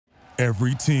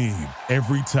Every team,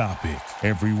 every topic,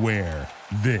 everywhere.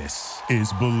 This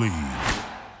is Believe.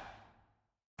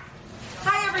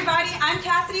 Hi, everybody. I'm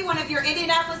Cassidy, one of your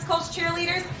Indianapolis Colts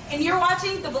cheerleaders, and you're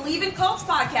watching the Believe in Colts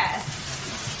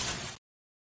podcast.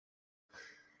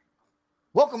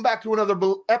 Welcome back to another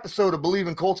episode of Believe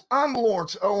in Colts. I'm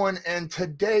Lawrence Owen, and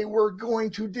today we're going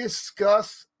to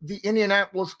discuss the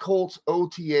Indianapolis Colts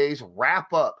OTAs,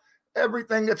 wrap up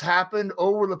everything that's happened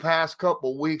over the past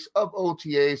couple weeks of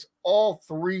OTAs, all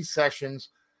three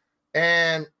sessions,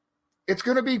 and it's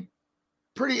going to be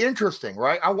pretty interesting,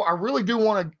 right? I really do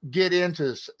want to get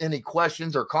into any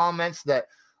questions or comments that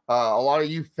a lot of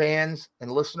you fans and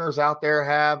listeners out there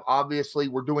have. Obviously,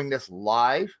 we're doing this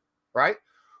live, right?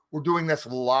 We're doing this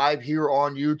live here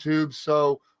on YouTube,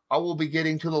 so I will be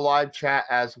getting to the live chat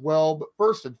as well. But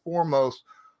first and foremost,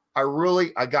 I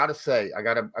gotta say, I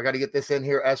gotta get this in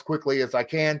here as quickly as I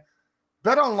can.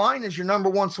 BetOnline is your number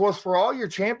one source for all your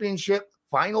championship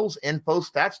finals info,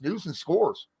 stats, news, and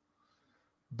scores.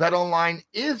 BetOnline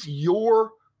is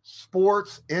your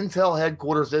sports intel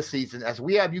headquarters this season, as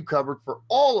we have you covered for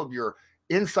all of your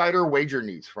insider wager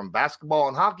needs from basketball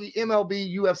and hockey,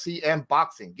 MLB, UFC, and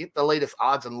boxing. Get the latest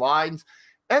odds and lines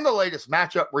and the latest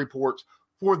matchup reports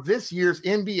for this year's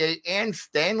NBA and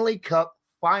Stanley Cup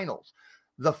finals.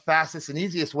 The fastest and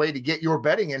easiest way to get your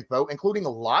betting info, including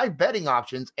live betting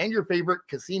options and your favorite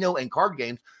casino and card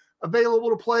games available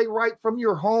to play right from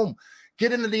your home.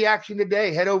 Get into the action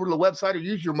today. Head over to the website or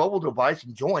use your mobile device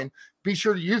and join. Be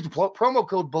sure to use the promo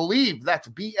code BELIEVE, that's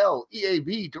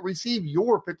BLEAV, to receive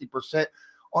your 50%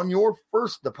 on your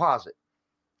first deposit.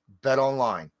 Bet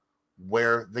online,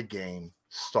 where the game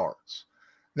starts.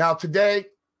 Now, today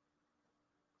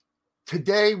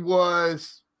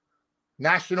was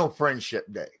National Friendship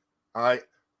Day. All right.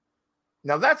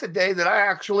 Now that's a day that I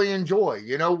actually enjoy.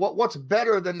 You know, what's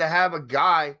better than to have a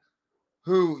guy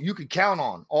who you could count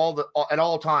on at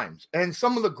all times. And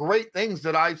some of the great things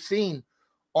that I've seen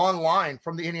online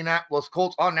from the Indianapolis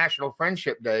Colts on National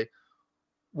Friendship Day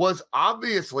was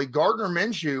obviously Gardner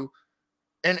Minshew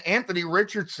and Anthony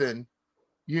Richardson,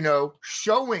 you know,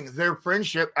 showing their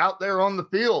friendship out there on the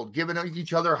field, giving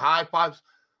each other high fives.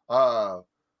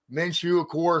 Minshew, of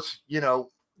course, you know,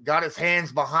 got his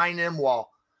hands behind him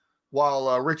while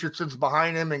Richardson's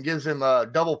behind him and gives him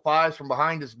double fives from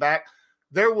behind his back.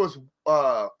 There was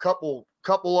a couple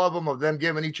of them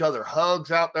giving each other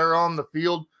hugs out there on the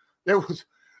field. There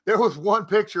was one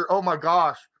picture. Oh my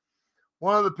gosh.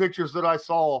 One of the pictures that I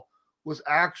saw was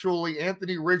actually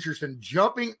Anthony Richardson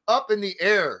jumping up in the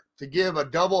air to give a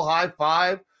double high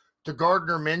five to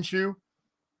Gardner Minshew.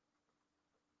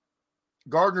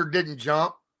 Gardner didn't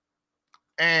jump,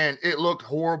 and it looked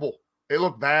horrible. It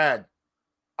looked bad.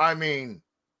 I mean,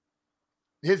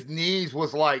 his knees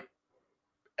was like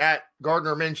at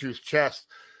Gardner Minshew's chest.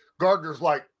 Gardner's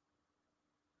like,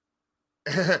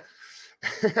 it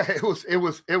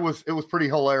was pretty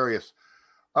hilarious.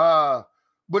 But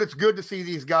it's good to see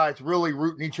these guys really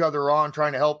rooting each other on,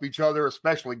 trying to help each other,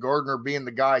 especially Gardner being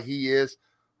the guy he is.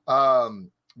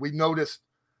 We've noticed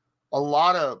a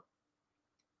lot of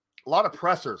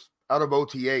pressers out of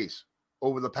OTAs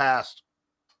over the past,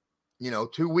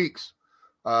 2 weeks.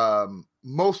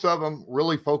 Most of them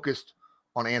really focused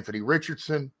on Anthony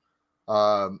Richardson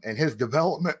and his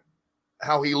development,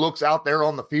 how he looks out there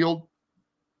on the field.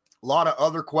 A lot of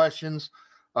other questions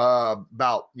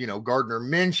about, Gardner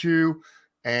Minshew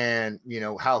and,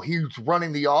 how he's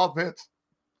running the offense,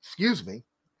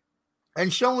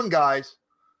 and showing guys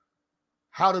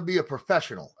how to be a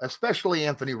professional, especially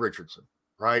Anthony Richardson,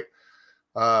 right?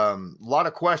 A lot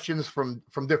of questions from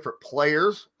different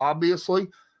players, obviously.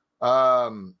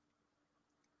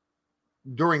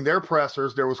 During their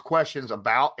pressers, there was questions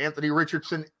about Anthony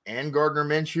Richardson and Gardner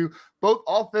Minshew. Both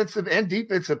offensive and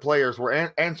defensive players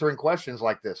were answering questions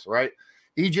like this, right?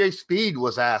 EJ Speed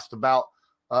was asked about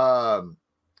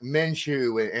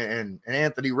Minshew and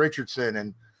Anthony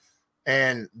Richardson,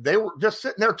 and they were just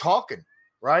sitting there talking,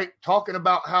 right? Talking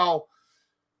about how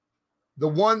the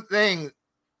one thing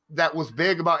that was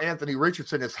big about Anthony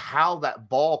Richardson is how that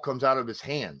ball comes out of his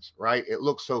hands, right? It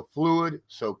looks so fluid,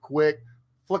 so quick,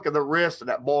 flick of the wrist, and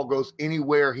that ball goes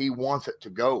anywhere he wants it to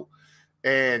go.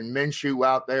 And Minshew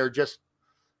out there just,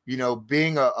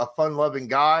 being a fun-loving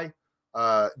guy,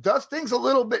 does things a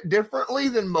little bit differently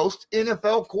than most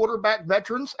NFL quarterback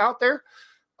veterans out there.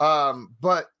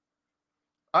 But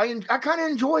I kind of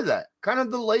enjoy that, kind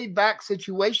of the laid-back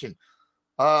situation.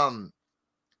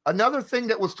 Another thing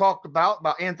that was talked about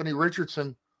Anthony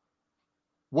Richardson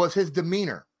was his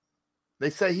demeanor. They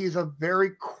say he's a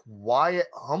very quiet,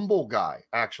 humble guy,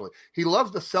 actually. He loves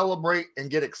to celebrate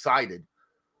and get excited,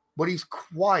 but he's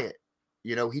quiet.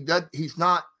 He's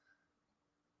not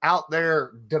out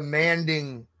there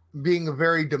being a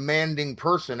very demanding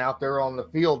person out there on the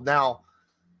field. Now,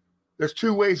 there's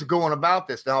two ways of going about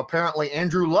this. Now, apparently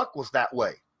Andrew Luck was that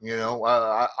way.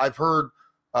 I've heard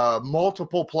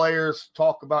multiple players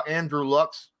talk about Andrew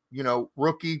Luck's,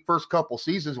 rookie first couple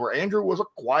seasons where Andrew was a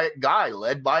quiet guy,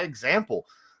 led by example,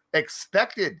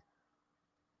 expected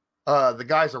the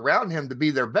guys around him to be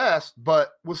their best,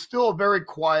 but was still a very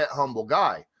quiet, humble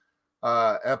guy.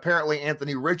 Apparently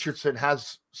Anthony Richardson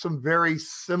has some very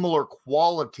similar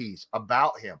qualities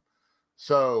about him.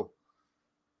 So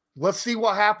let's see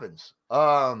what happens.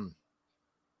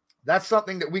 That's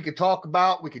something that we could talk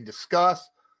about. We can discuss.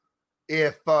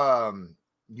 If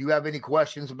you have any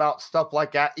questions about stuff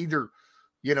like that, either,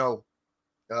 any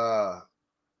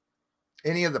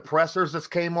of the pressers that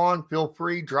came on, feel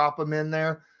free, drop them in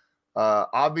there.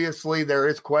 Obviously, there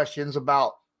is questions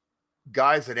about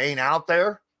guys that ain't out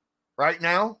there right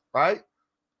now, right?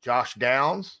 Josh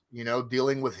Downs,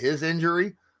 dealing with his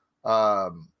injury.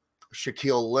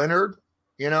 Shaquille Leonard,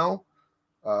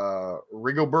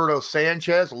 Rigoberto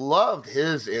Sanchez, loved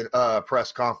his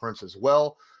press conference as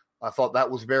well. I thought that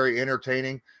was very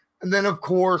entertaining. And then, of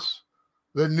course,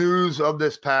 the news of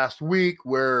this past week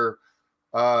where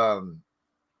the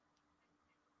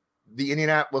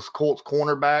Indianapolis Colts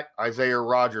cornerback, Isaiah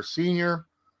Rodgers Sr.,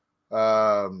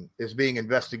 is being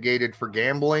investigated for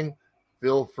gambling.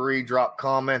 Feel free, drop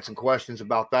comments and questions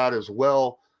about that as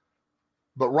well.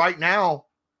 But right now,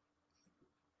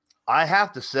 I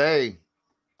have to say,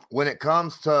 when it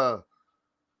comes to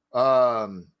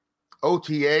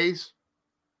OTAs,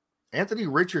 Anthony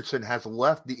Richardson has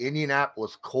left the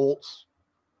Indianapolis Colts,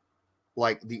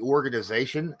 like the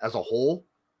organization as a whole,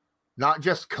 not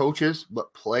just coaches,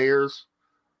 but players,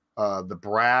 the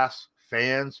brass,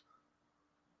 fans,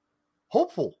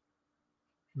 hopeful,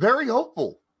 very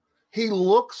hopeful. He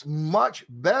looks much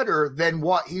better than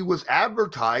what he was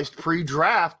advertised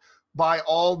pre-draft by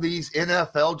all these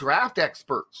NFL draft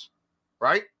experts,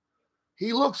 right?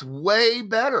 He looks way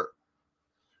better.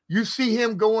 You see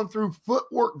him going through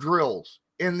footwork drills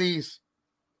in these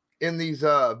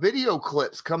video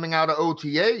clips coming out of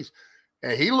OTAs,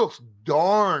 and he looks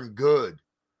darn good.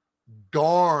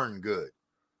 Darn good.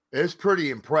 It's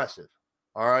pretty impressive.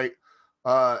 All right.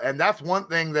 And that's one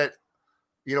thing that,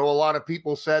 a lot of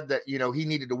people said that, he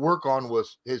needed to work on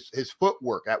was his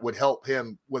footwork. That would help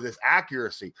him with his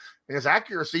accuracy. And his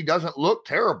accuracy doesn't look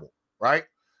terrible, right?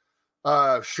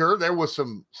 Sure, there was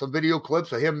some video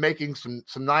clips of him making some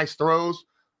nice throws,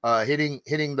 hitting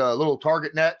the little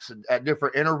target nets at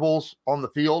different intervals on the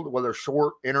field, whether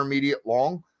short, intermediate,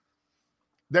 long.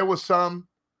 There was some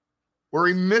where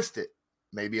he missed it,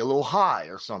 maybe a little high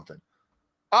or something.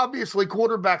 Obviously,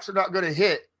 quarterbacks are not going to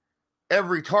hit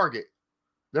every target.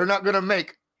 They're not going to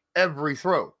make every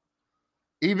throw.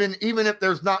 Even if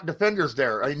there's not defenders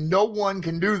there. I mean, no one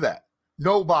can do that.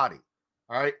 Nobody.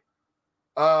 All right.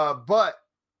 But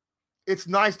it's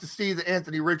nice to see that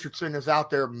Anthony Richardson is out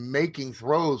there making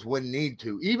throws when need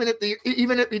to, even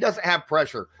if he doesn't have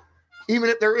pressure, even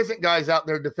if there isn't guys out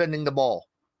there defending the ball.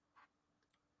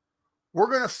 We're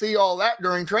going to see all that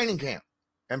during training camp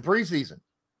and preseason.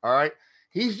 All right.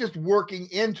 He's just working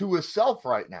into himself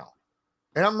right now.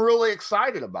 And I'm really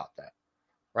excited about that.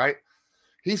 Right.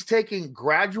 He's taking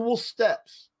gradual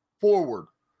steps forward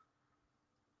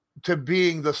to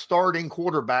being the starting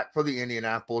quarterback for the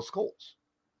Indianapolis Colts.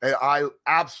 And I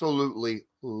absolutely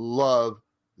love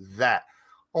that.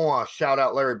 I want to shout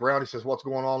out Larry Brown. He says, what's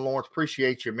going on, Lawrence?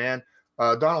 Appreciate you, man.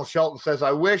 Donald Shelton says,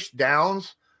 I wish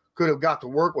Downs could have got to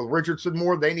work with Richardson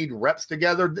more. They need reps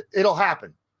together. It'll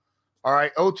happen. All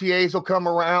right. OTAs will come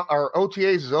around. Or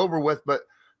OTAs is over with, but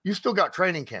you still got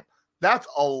training camp. That's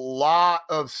a lot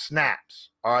of snaps.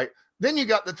 All right. Then you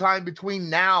got the time between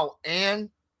now and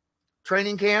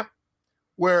training camp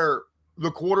where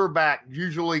the quarterback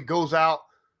usually goes out,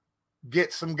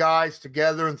 gets some guys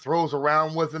together and throws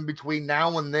around with them between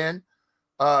now and then.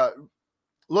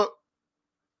 Look,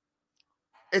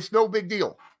 it's no big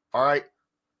deal. All right.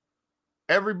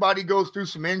 Everybody goes through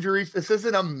some injuries. This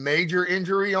isn't a major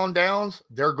injury on Downs.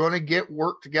 They're going to get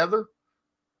work together,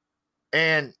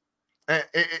 and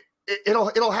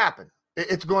it'll happen.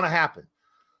 It's going to happen.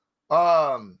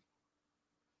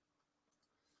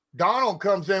 Donald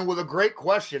comes in with a great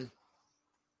question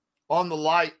on the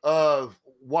light of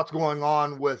what's going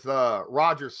on with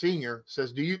Rodgers Sr.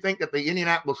 Says, do you think that the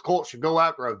Indianapolis Colts should go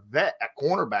after a vet at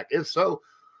cornerback? If so,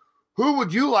 who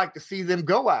would you like to see them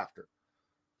go after?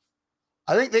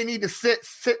 I think they need to sit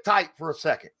tight for a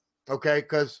second, okay?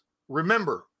 Because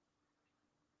remember,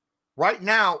 right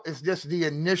now it's just the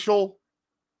initial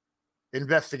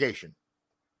investigation.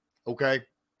 Okay.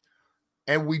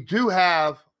 And we do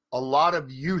have a lot of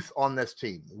youth on this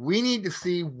team. We need to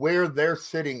see where they're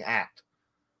sitting at.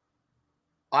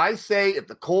 I say if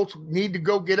the Colts need to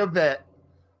go get a vet,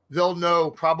 they'll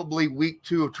know probably week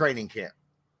 2 of training camp.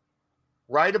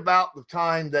 Right about the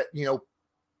time that,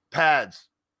 pads,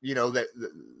 that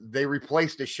they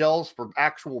replaced the shells for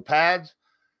actual pads.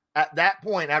 At that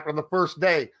point, after the first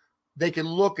day, they can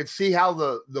look and see how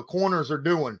the corners are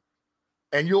doing.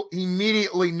 And you'll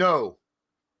immediately know,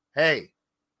 hey,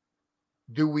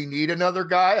 do we need another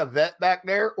guy, a vet back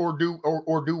there, or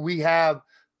do we have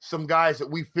some guys that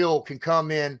we feel can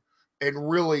come in and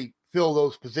really fill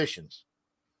those positions?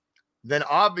 Then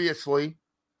obviously,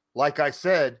 like I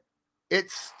said,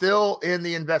 it's still in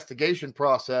the investigation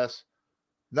process.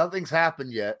 Nothing's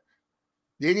happened yet.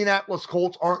 The Indianapolis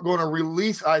Colts aren't going to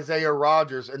release Isaiah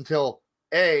Rodgers until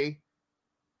the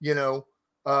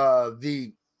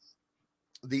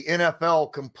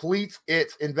NFL completes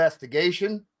its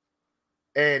investigation.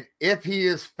 And if he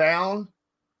is found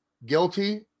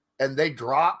guilty and they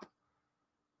drop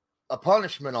a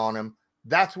punishment on him,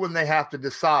 that's when they have to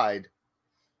decide,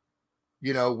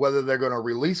 whether they're going to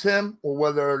release him or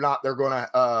whether or not they're going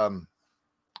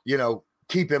to,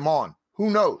 keep him on. Who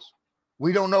knows?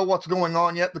 We don't know what's going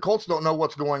on yet. The Colts don't know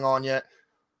what's going on yet.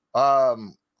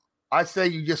 I say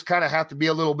you just kind of have to be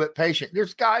a little bit patient.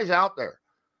 There's guys out there.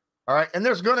 All right. And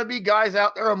there's going to be guys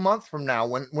out there a month from now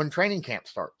when training camp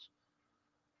starts.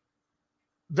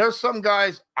 There's some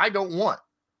guys I don't want.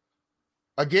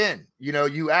 Again,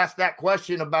 you asked that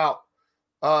question about,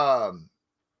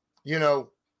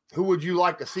 who would you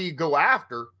like to see go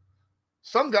after?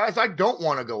 Some guys I don't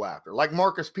want to go after, like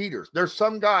Marcus Peters. There's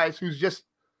some guys who's just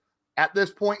at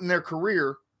this point in their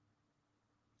career,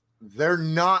 they're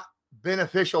not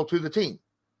beneficial to the team,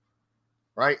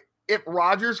 right? If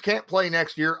Rodgers can't play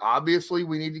next year, obviously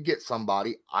we need to get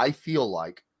somebody, I feel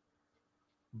like,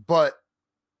 but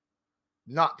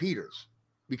not Peters,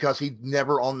 because he's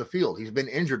never on the field. He's been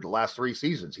injured the last 3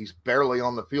 seasons. He's barely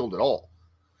on the field at all.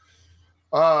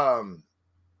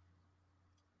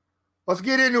 Let's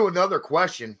get into another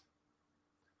question.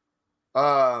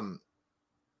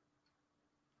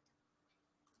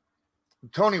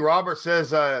 Tony Roberts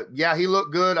says, yeah, he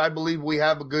looked good. I believe we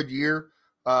have a good year.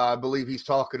 I believe he's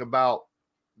talking about,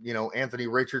 Anthony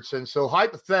Richardson. So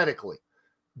hypothetically,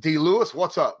 D. Lewis,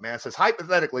 what's up, man? Says,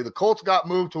 hypothetically, the Colts got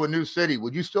moved to a new city.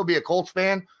 Would you still be a Colts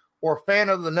fan or a fan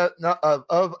of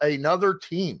of another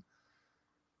team?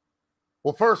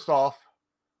 Well, first off,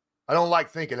 I don't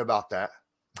like thinking about that.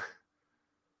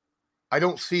 I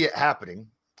don't see it happening,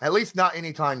 at least not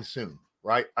anytime soon,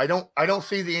 right? I don't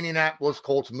see the Indianapolis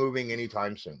Colts moving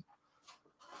anytime soon.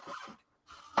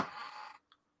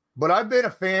 But I've been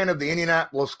a fan of the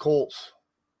Indianapolis Colts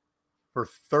for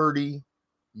 30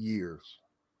 years.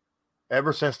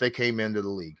 Ever since they came into the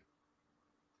league.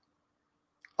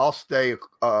 I'll stay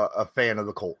a fan of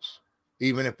the Colts,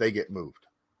 even if they get moved.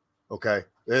 Okay?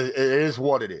 It is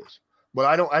what it is. But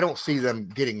I don't see them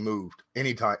getting moved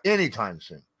anytime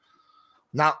soon.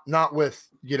 Not with,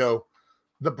 the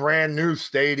brand new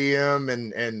stadium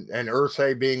and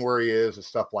Irsay being where he is and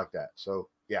stuff like that. So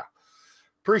yeah.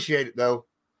 Appreciate it though.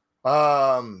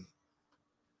 Donald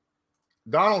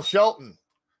Shelton.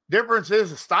 Difference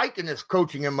is Steichen is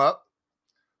coaching him up.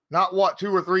 Not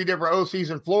 2 or 3 different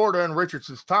OCs in Florida in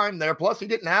Richardson's time there. Plus, he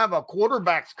didn't have a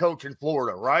quarterbacks coach in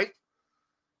Florida, right?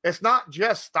 It's not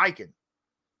just Steichen,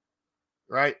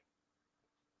 right?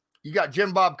 You got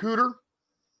Jim Bob Cooter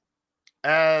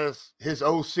as his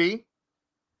OC,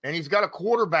 and he's got a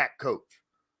quarterback coach,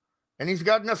 and he's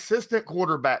got an assistant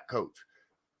quarterback coach.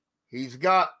 He's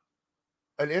got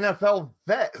an NFL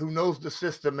vet who knows the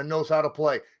system and knows how to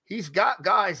play. He's got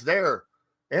guys there.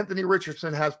 Anthony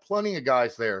Richardson has plenty of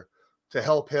guys there to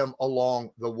help him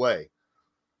along the way.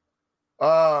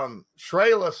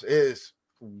 Schralis is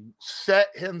set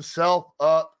himself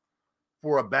up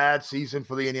for a bad season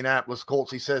for the Indianapolis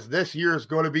Colts. He says this year is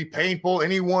going to be painful.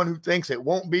 Anyone who thinks it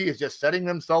won't be is just setting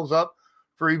themselves up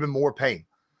for even more pain.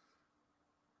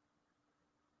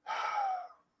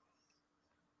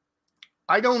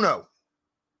 I don't know.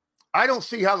 I don't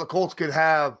see how the Colts could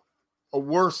have a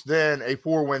worse than a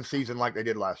 4-win season like they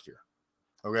did last year.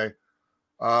 Okay.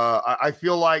 I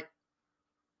feel like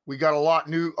we got a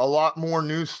lot more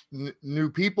new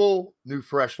people, new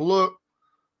fresh look.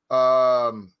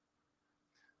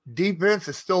 Defense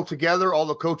is still together. All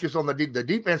the coaches on the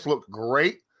defense looked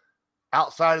great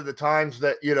outside of the times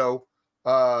that,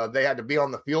 they had to be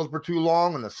on the field for too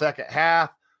long. In the second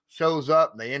half shows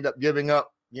up and they end up giving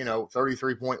up,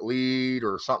 33-point lead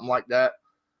or something like that.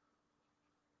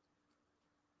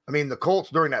 I mean, the Colts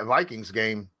during that Vikings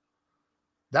game,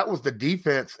 that was the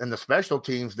defense and the special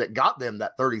teams that got them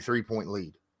that 33-point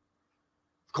lead.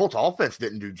 Colts offense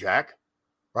didn't do jack,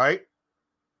 right?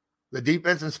 The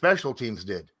defense and special teams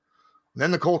did. And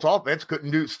then the Colts offense could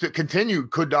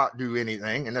not do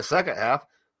anything in the second half,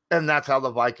 and that's how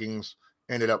the Vikings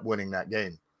ended up winning that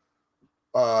game.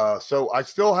 So I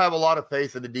still have a lot of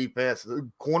faith in the defense. The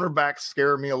cornerbacks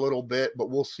scare me a little bit, but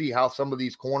we'll see how some of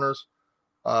these corners,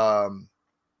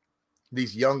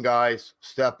 these young guys,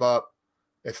 step up.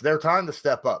 It's their time to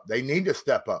step up. They need to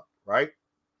step up, right?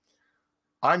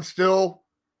 I'm still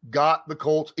got the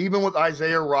Colts, even with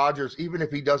Isaiah Rodgers, even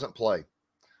if he doesn't play.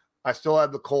 I still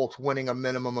have the Colts winning a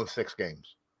minimum of 6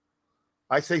 games.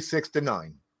 I say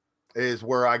 6-9 is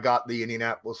where I got the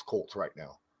Indianapolis Colts right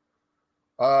now.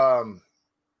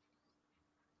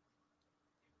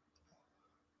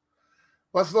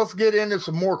 Let's get into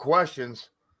some more questions.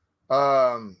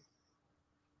 Wants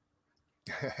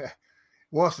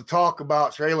to talk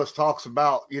about, Shayla talks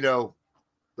about, the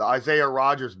Isaiah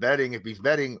Rodgers betting. If he's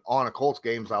betting on a Colts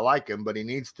games, I like him, but he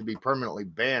needs to be permanently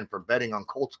banned for betting on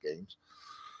Colts games.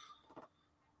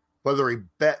 Whether he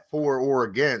bet for or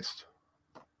against.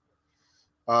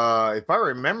 If I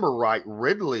remember right,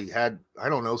 Ridley had,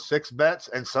 6 bets,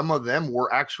 and some of them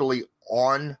were actually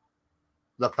on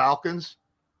the Falcons,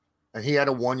 and he had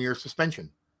a 1-year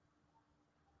suspension.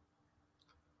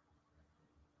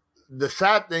 The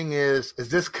sad thing is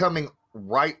this coming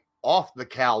right off the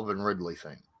Calvin Ridley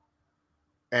thing?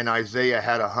 And Isaiah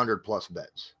had 100+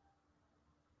 bets.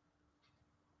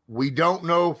 We don't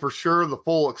know for sure the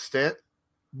full extent,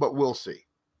 but we'll see.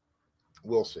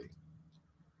 We'll see.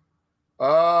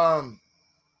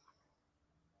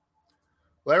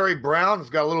 Larry Brown has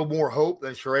got a little more hope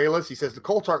than Shiralis. He says the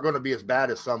Colts aren't going to be as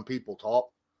bad as some people talk.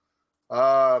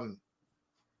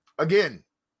 Again,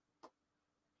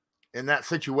 in that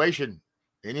situation,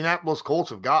 Indianapolis Colts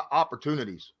have got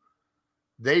opportunities.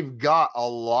 They've got a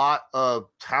lot of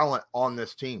talent on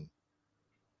this team.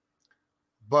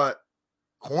 But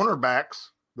cornerbacks,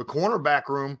 the cornerback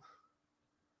room,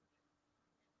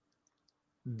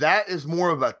 that is more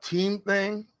of a team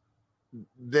thing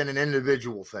than an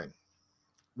individual thing,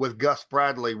 with Gus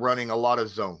Bradley running a lot of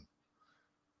zone.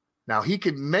 Now, he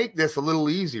could make this a little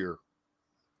easier,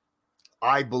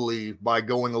 I believe, by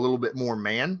going a little bit more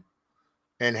man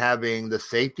and having the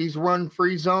safeties run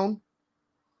free zone,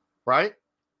 right?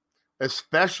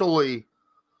 Especially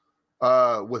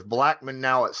with Blackman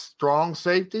now at strong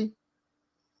safety.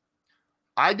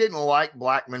 I didn't like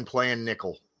Blackman playing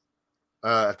nickel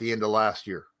at the end of last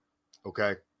year.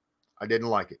 Okay, I didn't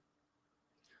like it.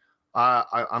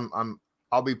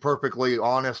 I'll be perfectly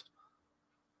honest.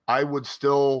 I would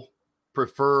still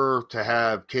prefer to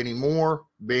have Kenny Moore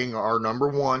being our number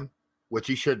 1, which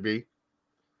he should be,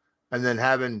 and then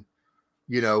having,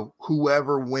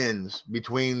 whoever wins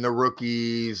between the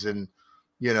rookies and,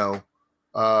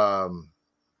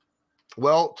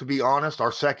 well, to be honest,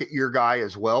 our second-year guy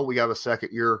as well. We have a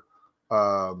second-year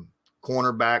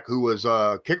cornerback who was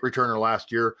a kick returner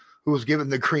last year, who was given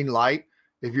the green light,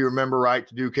 if you remember right,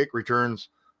 to do kick returns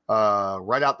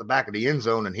right out the back of the end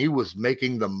zone, and he was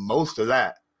making the most of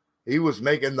that.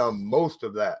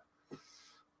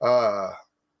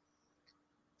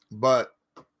 But,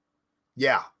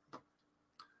 yeah,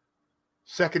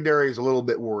 secondary is a little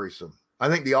bit worrisome. I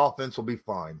think the offense will be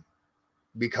fine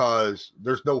because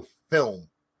there's no film.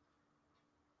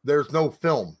 You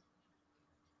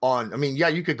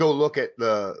could go look at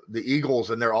the Eagles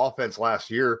and their offense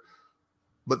last year,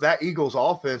 but that Eagles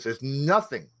offense is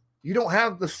nothing. You don't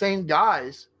have the same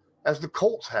guys as the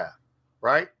Colts have,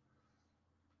 right?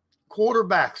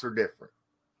 Quarterbacks are different.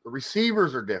 The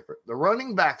receivers are different. The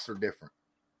running backs are different.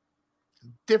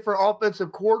 Different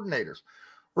offensive coordinators.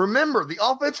 Remember, the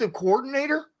offensive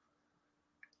coordinator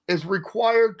is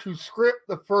required to script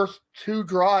the first 2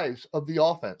 drives of the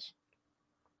offense.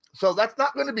 So that's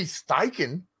not going to be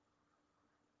Steichen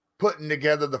putting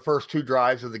together the first 2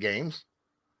 drives of the games.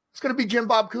 It's going to be Jim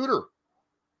Bob Cooter.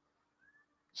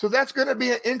 So that's going to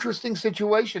be an interesting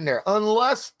situation there,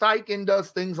 unless Steichen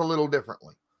does things a little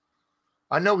differently.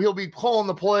 I know he'll be calling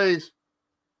the plays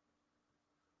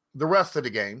the rest of the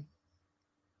game,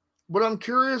 but I'm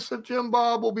curious if Jim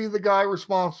Bob will be the guy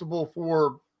responsible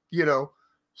for,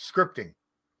 scripting.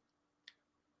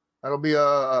 That'll be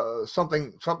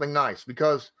something nice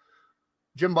because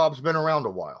Jim Bob's been around a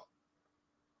while.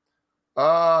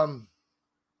 Let's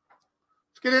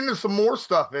get into some more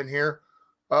stuff in here.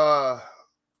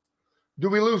 Do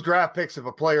we lose draft picks if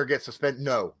a player gets suspended?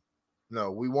 No,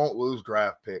 we won't lose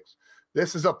draft picks.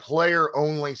 This is a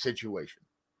player-only situation,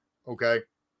 okay?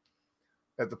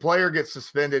 If the player gets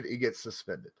suspended, he gets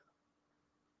suspended.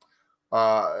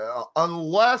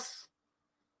 Unless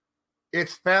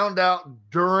it's found out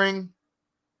during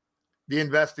the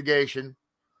investigation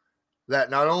that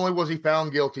not only was he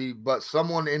found guilty, but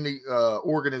someone in the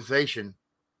organization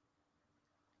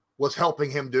was helping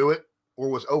him do it or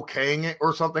was okaying it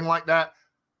or something like that,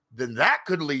 then that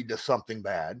could lead to something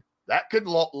bad. That could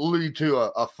lead to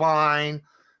a fine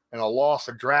and a loss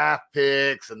of draft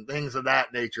picks and things of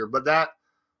that nature. But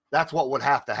that's what would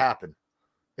have to happen.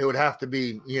 It would have to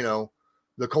be,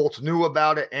 the Colts knew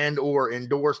about it and or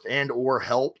endorsed and or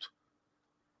helped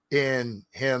in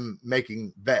him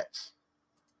making bets.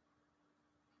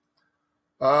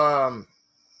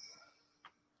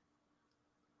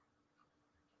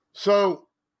 So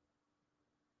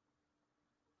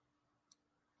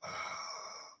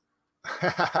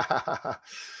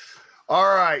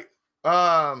all right.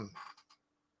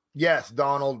 Yes,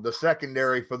 Donald, the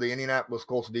secondary for the Indianapolis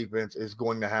Colts defense is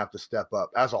going to have to step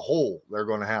up. As a whole, they're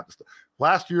going to have to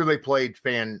Last year they played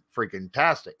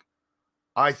fan-freaking-tastic.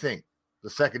 I think the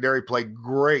secondary played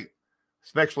great,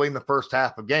 especially in the first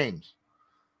half of games.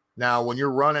 Now, when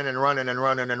you're running and running and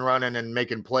running and running and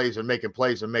making plays and making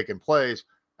plays and making plays,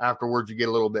 afterwards you get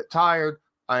a little bit tired.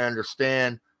 I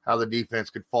understand how the defense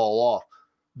could fall off.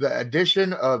 The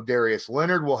addition of Darius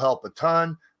Leonard will help a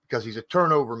ton because he's a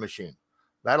turnover machine.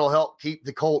 That'll help keep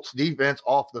the Colts defense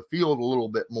off the field a little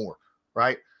bit more,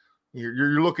 right?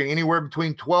 You're looking anywhere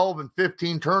between 12 and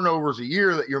 15 turnovers a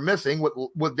year that you're missing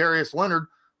with Darius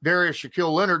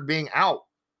Shaquille Leonard being out.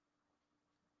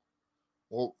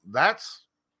 Well, that's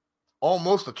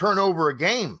almost a turnover a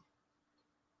game,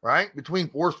 right? Between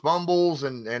forced fumbles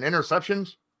and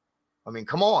interceptions. I mean,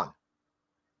 come on.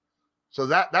 So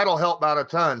that'll help out a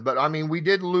ton. But, I mean, we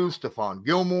did lose Stephon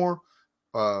Gilmore.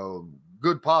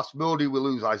 Good possibility we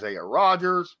lose Isaiah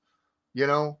Rodgers. We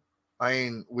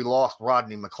lost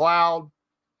Rodney McLeod.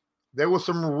 There was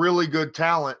some really good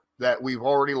talent that we've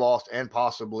already lost and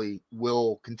possibly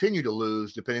will continue to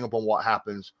lose depending upon what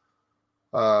happens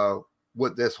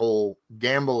with this whole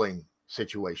gambling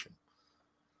situation.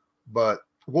 But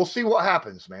we'll see what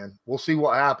happens, man. We'll see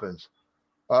what happens.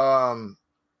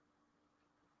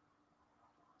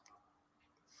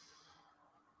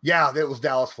 Yeah, that was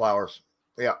Dallas Flowers.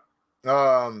 Yeah.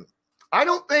 I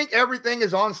don't think everything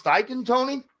is on Steichen,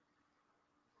 Tony.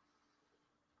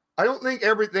 I don't think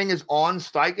everything is on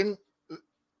Steichen.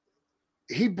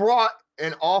 He brought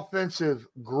an offensive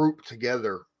group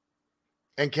together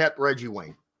and kept Reggie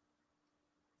Wayne,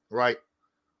 right?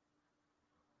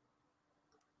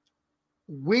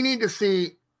 We need to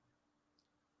see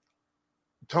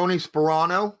Tony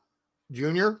Sperano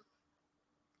Jr.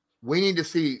 We need to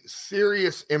see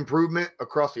serious improvement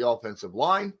across the offensive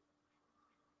line.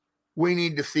 We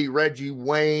need to see Reggie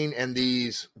Wayne and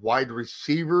these wide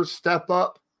receivers step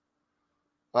up.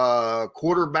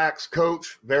 Quarterbacks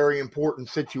coach, very important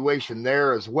situation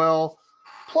there as well.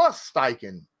 Plus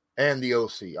Steichen and the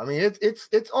OC. I mean,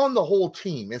 it's on the whole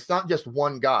team. It's not just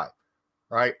one guy,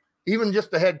 right? Even just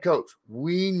the head coach.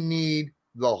 We need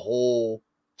the whole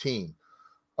team.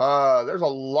 There's a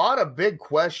lot of big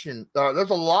questions. There's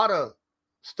a lot of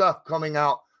stuff coming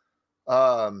out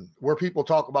where people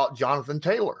talk about Jonathan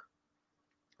Taylor,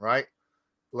 right?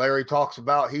 Larry talks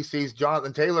about he sees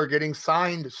Jonathan Taylor getting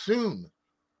signed soon,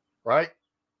 right?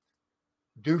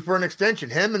 Due for an extension.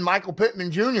 Him and Michael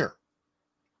Pittman Jr.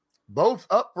 both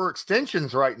up for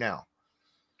extensions right now.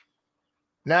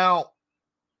 Now,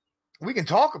 we can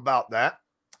talk about that.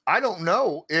 I don't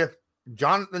know if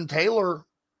Jonathan Taylor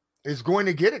is going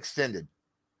to get extended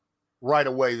right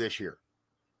away this year.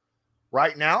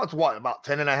 Right now, it's about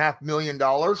 $10.5 million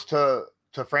to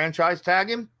franchise tag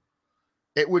him.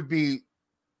 It would be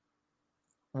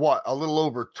a little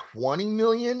over $20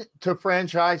 million to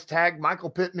franchise tag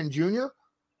Michael Pittman Jr.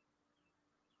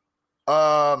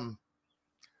 I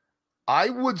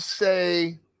would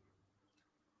say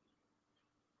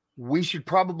we should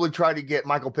probably try to get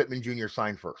Michael Pittman Jr.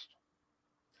 signed first.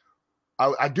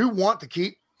 I do want to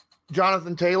keep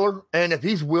Jonathan Taylor, and if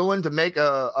he's willing to make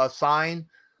a sign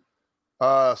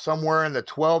somewhere in the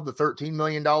 $12 to $13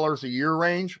 million a year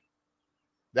range,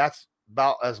 that's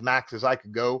about as max as I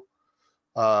could go.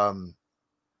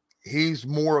 He's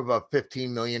more of a $15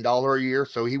 million a year,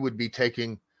 so he would be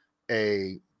taking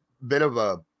a bit of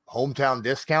a hometown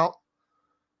discount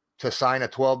to sign a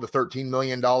 $12 to $13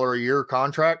 million a year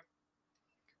contract.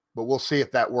 But we'll see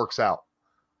if that works out.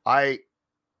 I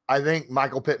think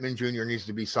Michael Pittman Jr. needs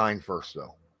to be signed first,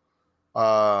 though.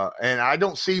 And I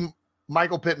don't see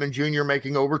Michael Pittman Jr.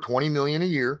 making over $20 million a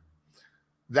year.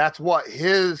 That's what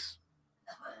his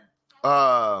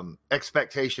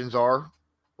expectations are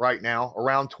right now,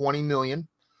 around $20 million.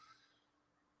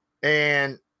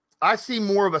 And I see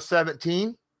more of a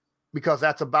 17 because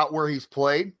that's about where he's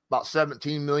played, about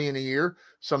 17 million a year.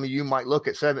 Some of you might look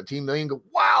at 17 million and go,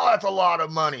 wow, that's a lot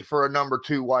of money for a number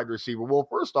 2 wide receiver. Well,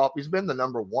 first off, he's been the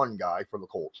number 1 guy for the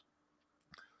Colts.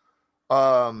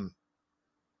 And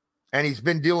he's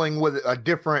been dealing with a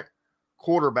different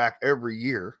quarterback every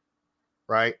year,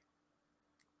 right?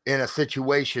 In a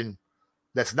situation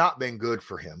that's not been good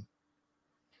for him.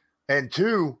 And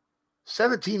 2,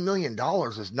 $17 million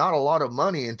is not a lot of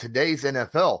money in today's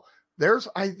NFL. There's,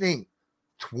 I think,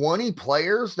 20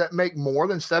 players that make more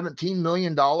than $17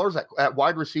 million at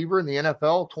wide receiver in the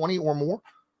NFL, 20 or more.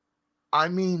 I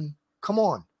mean, come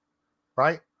on,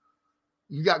 right?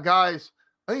 You got guys,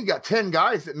 I think you got 10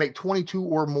 guys that make 22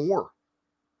 or more.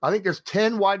 I think there's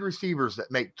 10 wide receivers that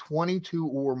make 22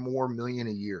 or more million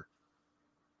a year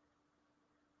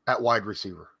at wide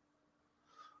receiver.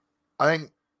 I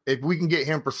think if we can get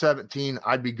him for 17,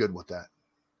 I'd be good with that.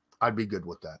 I'd be good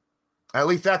with that. At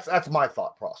least that's my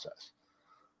thought process.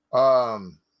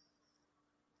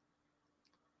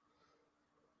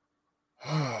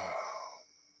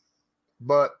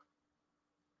 But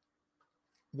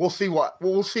we'll see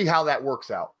how that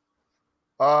works out.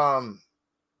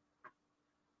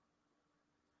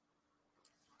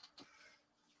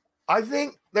 I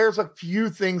think there's a few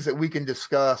things that we can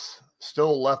discuss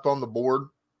still left on the board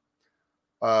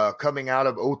coming out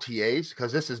of OTAs,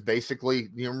 because this is basically,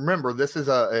 remember, this is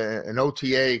an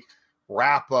OTA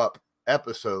wrap-up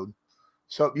episode.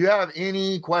 So if you have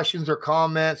any questions or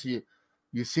comments,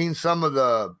 you've seen some of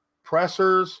the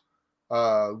pressers,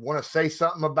 want to say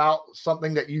something about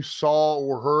something that you saw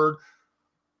or heard,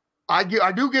 I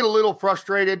do get a little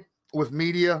frustrated with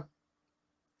media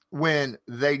when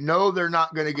they know they're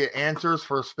not going to get answers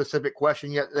for a specific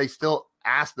question, yet they still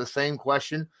ask the same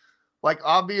question. Like,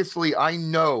 obviously, I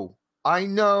know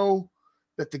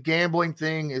that the gambling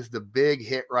thing is the big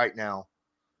hit right now.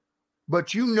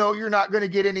 But you're not going to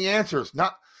get any answers.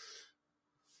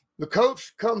 The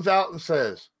coach comes out and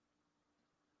says,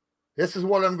 this is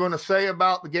what I'm going to say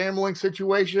about the gambling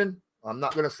situation. I'm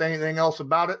not going to say anything else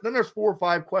about it. Then there's 4 or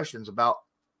 5 questions about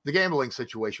the gambling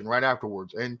situation right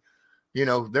afterwards. And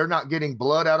they're not getting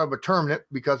blood out of a turnip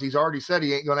because he's already said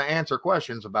he ain't going to answer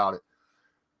questions about it.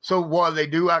 So what do they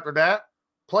do after that?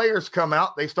 Players come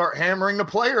out. They start hammering the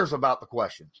players about the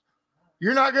questions.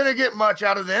 You're not going to get much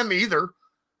out of them either.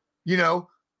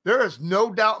 There is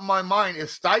no doubt in my mind. If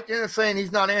Steichen is saying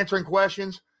he's not answering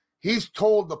questions, he's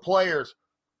told the players,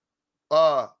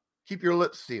 keep your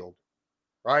lips sealed,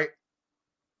 right?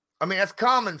 I mean, that's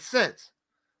common sense.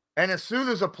 And as soon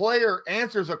as a player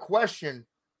answers a question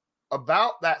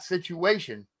about that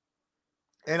situation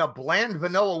in a bland,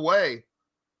 vanilla way,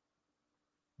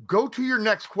 go to your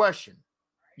next question.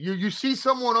 You see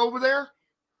someone over there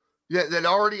that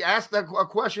already asked a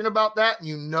question about that,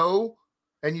 and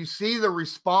and you see the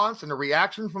response and the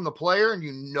reaction from the player, and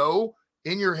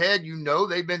in your head,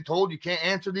 they've been told you can't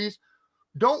answer these.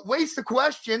 Don't waste the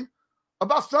question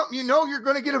about something you're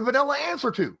going to get a vanilla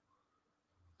answer to.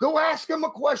 Go ask them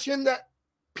a question that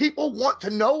people want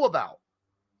to know about.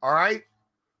 All right,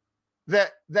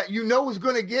 that is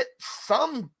going to get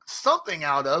something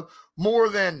out of more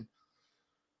than,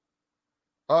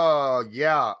 we're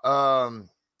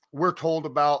told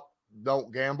about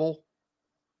don't gamble,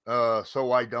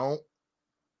 so I don't,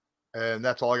 and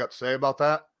that's all I got to say about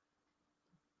that.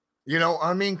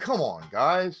 I mean, come on,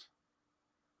 guys.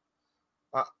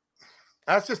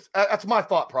 That's my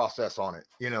thought process on it.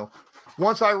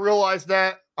 Once I realize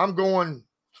that, I'm going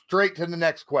straight to the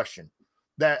next question.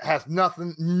 That has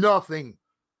nothing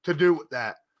to do with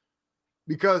that,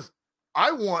 because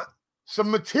I want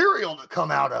some material to come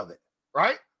out of it,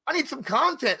 right? I need some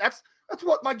content. That's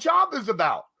what my job is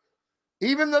about.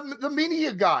 Even the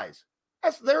media guys,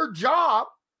 that's their job,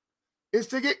 is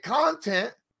to get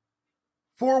content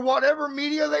for whatever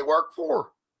media they work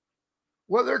for,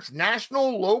 whether it's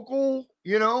national, local,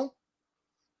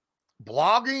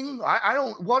 blogging, I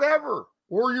don't, whatever,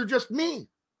 or you're just me.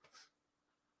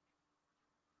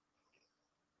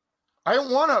 I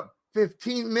don't want a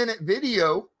 15-minute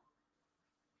video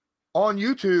on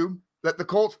YouTube that the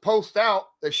Colts post out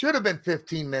that should have been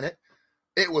 15 minutes.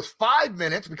 It was 5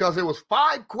 minutes because it was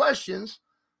 5 questions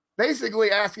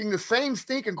basically asking the same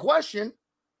stinking question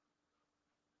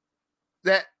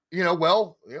that,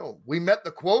 we met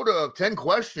the quota of 10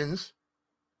 questions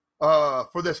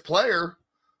for this player,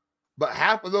 but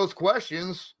half of those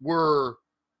questions were,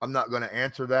 I'm not going to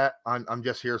answer that. I'm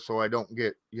just here so I don't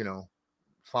get,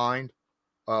 fined.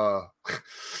 Come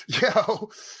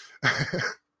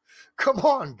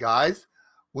on, guys.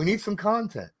 We need some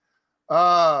content.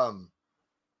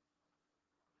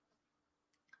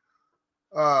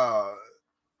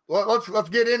 Let's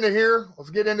get into here. Let's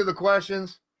get into the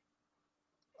questions.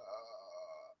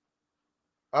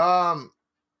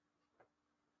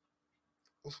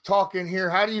 Let's talk in here.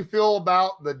 How do you feel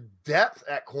about the depth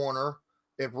at corner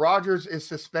if Rodgers is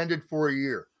suspended for a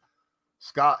year?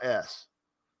 Scott S.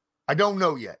 I don't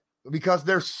know yet because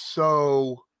they're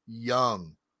so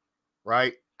young,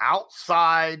 right?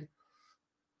 Outside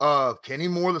of Kenny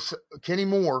Moore,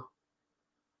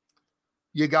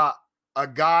 you got a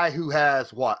guy who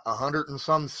has 100 and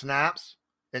some snaps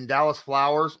in Dallas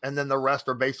Flowers, and then the rest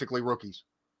are basically rookies.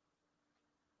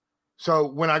 So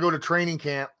when I go to training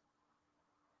camp,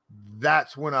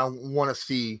 that's when I want to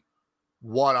see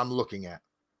what I'm looking at.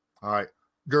 All right.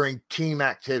 During team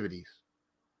activities,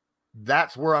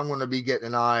 that's where I'm going to be getting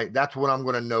an eye. That's when I'm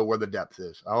going to know where the depth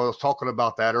is. I was talking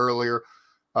about that earlier.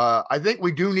 I think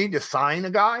we do need to sign a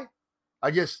guy.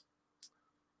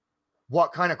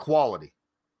 What kind of quality?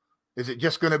 Is it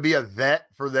just going to be a vet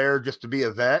for there just to be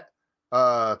a vet,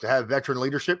 to have veteran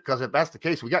leadership? Because if that's the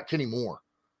case, we got Kenny Moore.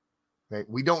 Okay?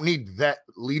 We don't need vet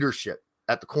leadership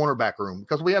at the cornerback room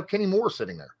because we have Kenny Moore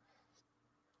sitting there.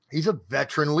 He's a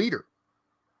veteran leader.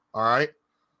 All right.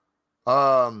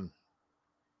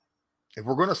 If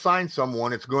we're going to sign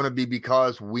someone, it's going to be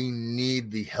because we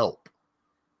need the help.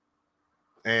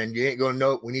 And you ain't going to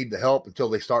know we need the help until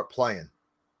they start playing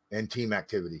in team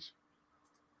activities.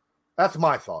 That's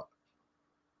my thought.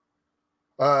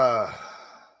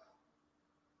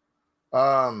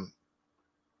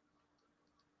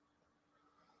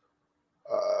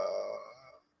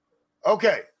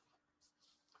 Okay.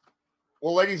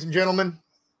 Well, ladies and gentlemen,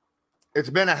 it's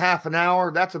been a half an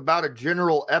hour. That's about a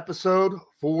general episode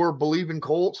for Believe in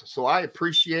Colts. So I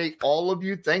appreciate all of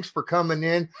you. Thanks for coming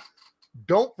in.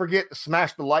 Don't forget to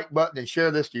smash the like button and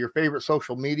share this to your favorite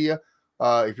social media.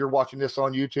 If you're watching this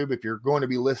on YouTube, if you're going to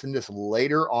be listening to this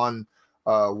later on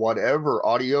whatever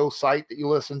audio site that you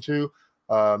listen to,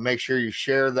 make sure you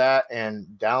share that and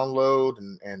download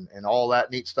and all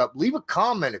that neat stuff. Leave a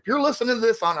comment. If you're listening to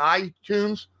this on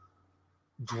iTunes,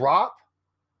 drop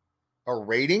a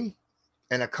rating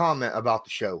and a comment about the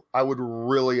show. I would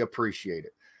really appreciate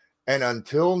it. And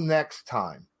until next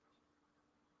time,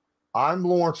 I'm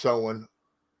Lawrence Owen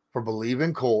for Believe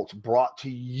in Colts, brought to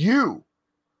you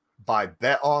by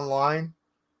Bet Online.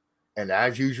 And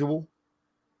as usual,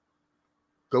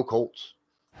 go Colts.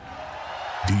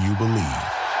 Do you believe?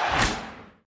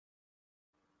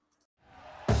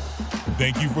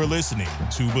 Thank you for listening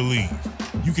to Believe.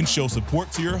 You can show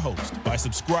support to your host by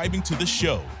subscribing to the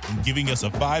show and giving us a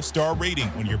 5-star rating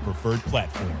on your preferred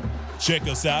platform. Check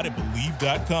us out at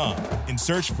Believe.com and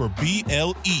search for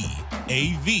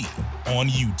BLEAV on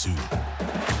YouTube.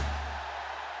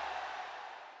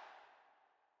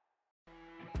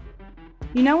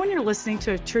 You know when you're listening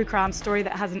to a true crime story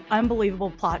that has an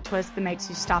unbelievable plot twist that makes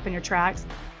you stop in your tracks?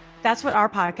 That's what our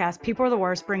podcast, People Are the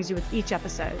Worst, brings you with each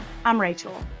episode. I'm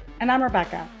Rachel. And I'm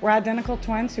Rebecca. We're identical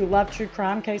twins who love true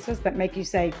crime cases that make you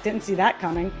say, didn't see that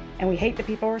coming, and we hate the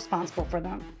people responsible for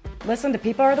them. Listen to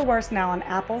People Are the Worst now on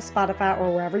Apple, Spotify,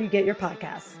 or wherever you get your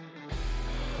podcasts.